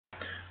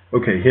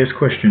Okay, here's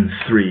question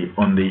 3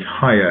 on the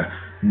higher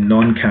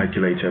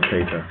non-calculator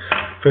paper.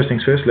 First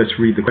things first, let's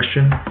read the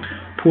question.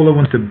 Paula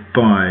wants to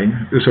find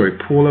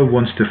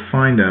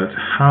out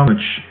how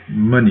much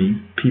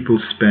money people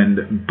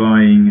spend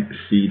buying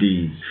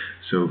CDs.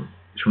 So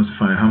she wants to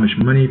find out how much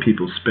money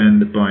people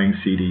spend buying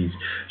CDs.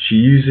 She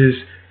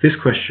uses this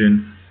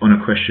question on a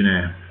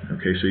questionnaire.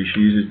 Okay, so she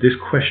uses this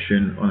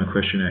question on a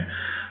questionnaire.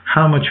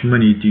 How much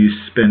money do you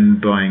spend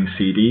buying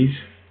CDs?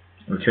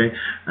 Okay,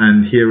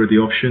 and here are the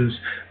options: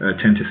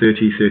 10 to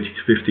 30, 30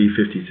 to 50,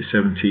 50 to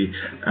 70,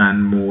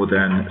 and more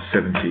than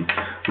 70.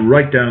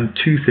 Write down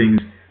 2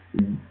 things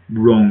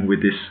wrong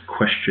with this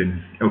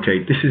question.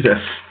 Okay, this is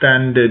a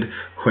standard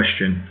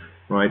question,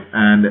 right?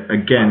 And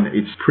again,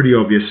 it's pretty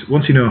obvious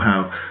once you know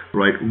how,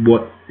 right,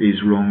 what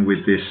is wrong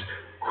with this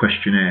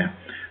questionnaire.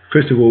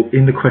 First of all,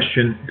 in the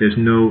question, there's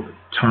no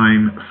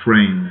time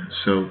frame.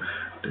 So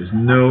there's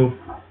no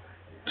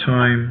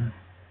time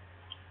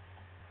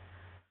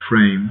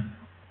frame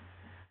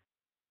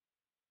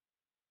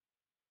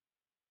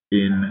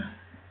in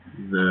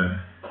the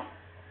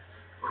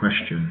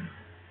question.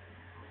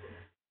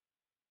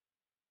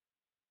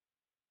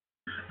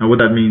 Now what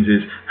that means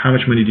is, how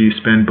much money do you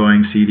spend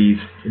buying CDs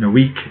in a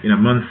week, in a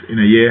month, in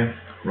a year,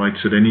 right?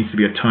 So there needs to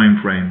be a time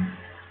frame.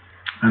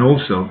 And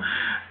also,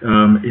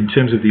 in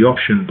terms of the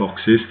option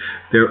boxes,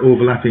 there are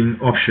overlapping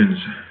options.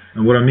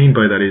 And what I mean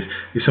by that is,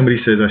 if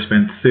somebody says I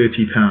spent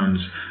 £30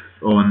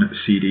 on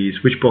CDs,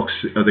 which box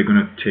are they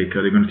going to take?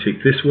 Are they going to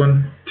take this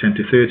one, 10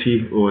 to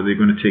 30, or are they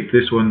going to take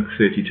this one,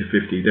 30 to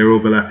 50? They're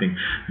overlapping.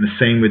 And the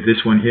same with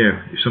this one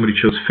here. If somebody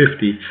chose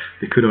 50,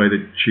 they could either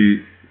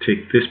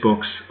take this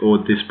box or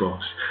this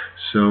box.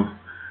 So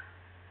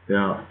they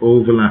are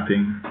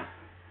overlapping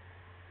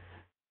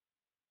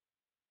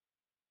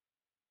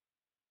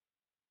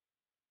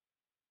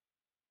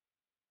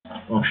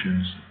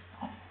options.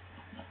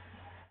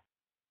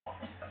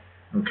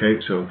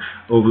 Okay, so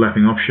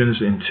overlapping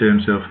options in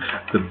terms of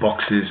the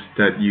boxes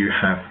that you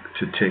have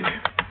to tick.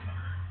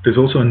 There's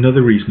also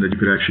another reason that you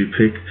could actually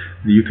pick.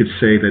 You could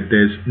say that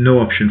there's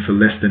no option for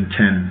less than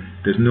 10.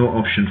 There's no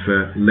option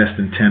for less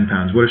than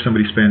 £10. What if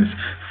somebody spends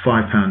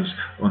 £5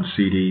 on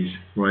CDs,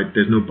 right?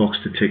 There's no box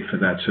to tick for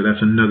that. So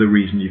that's another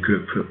reason you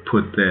could have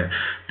put there.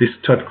 This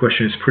type of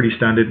question is pretty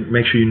standard.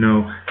 Make sure you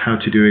know how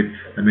to do it,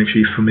 and make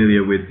sure you're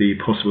familiar with the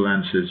possible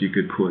answers you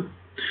could put.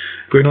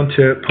 Going on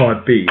to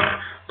part B.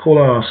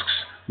 Paula asks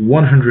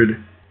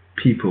 100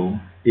 people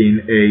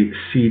in a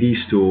CD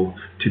store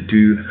to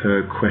do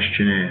her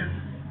questionnaire.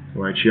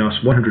 Right, she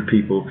asks 100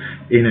 people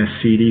in a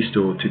CD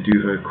store to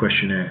do her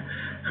questionnaire.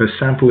 Her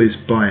sample is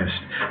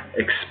biased.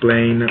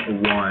 Explain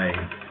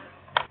why.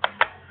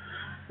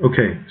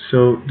 Okay,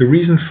 so the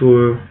reason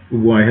for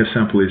why her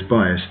sample is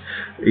biased,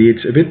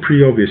 it's a bit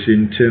pretty obvious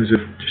in terms of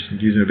just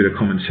using a bit of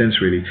common sense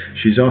really.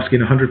 She's asking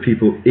 100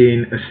 people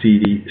in a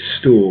CD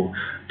store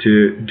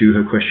to do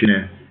her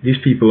questionnaire. These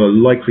people are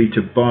likely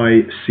to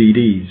buy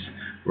CDs,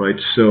 right?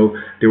 So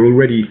they're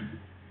already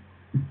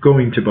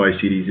going to buy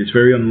CDs. It's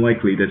very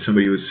unlikely that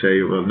somebody would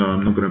say, well, no,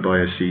 I'm not going to buy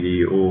a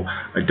CD, or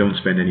I don't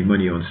spend any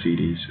money on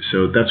CDs.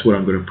 So that's what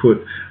I'm going to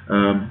put.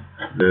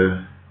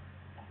 The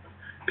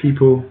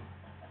people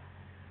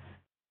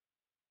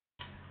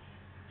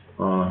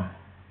are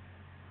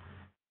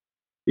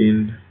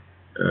in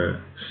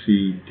a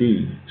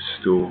CD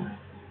store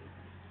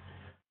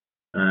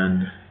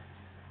and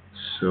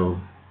so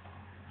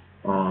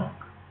are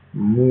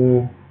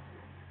more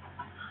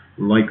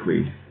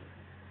likely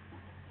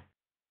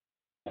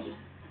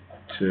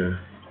to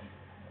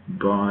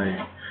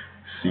buy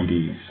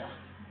CDs.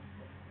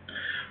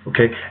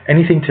 Okay,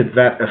 anything to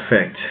that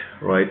effect,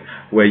 right,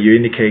 where you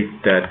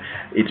indicate that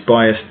it's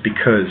biased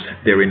because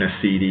they're in a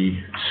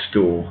CD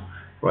store,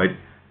 right?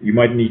 You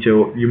might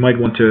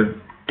want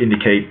to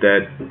indicate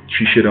that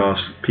she should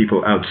ask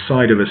people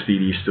outside of a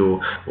CD store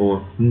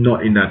or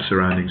not in that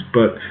surroundings.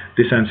 But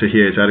this answer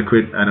here is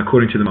adequate, and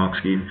according to the mark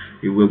scheme,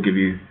 it will give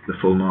you the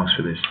full marks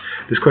for this.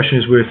 This question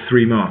is worth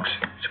 3 marks.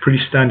 It's a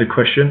pretty standard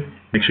question.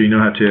 Make sure you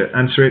know how to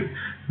answer it.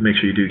 Make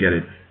sure you do get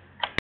it.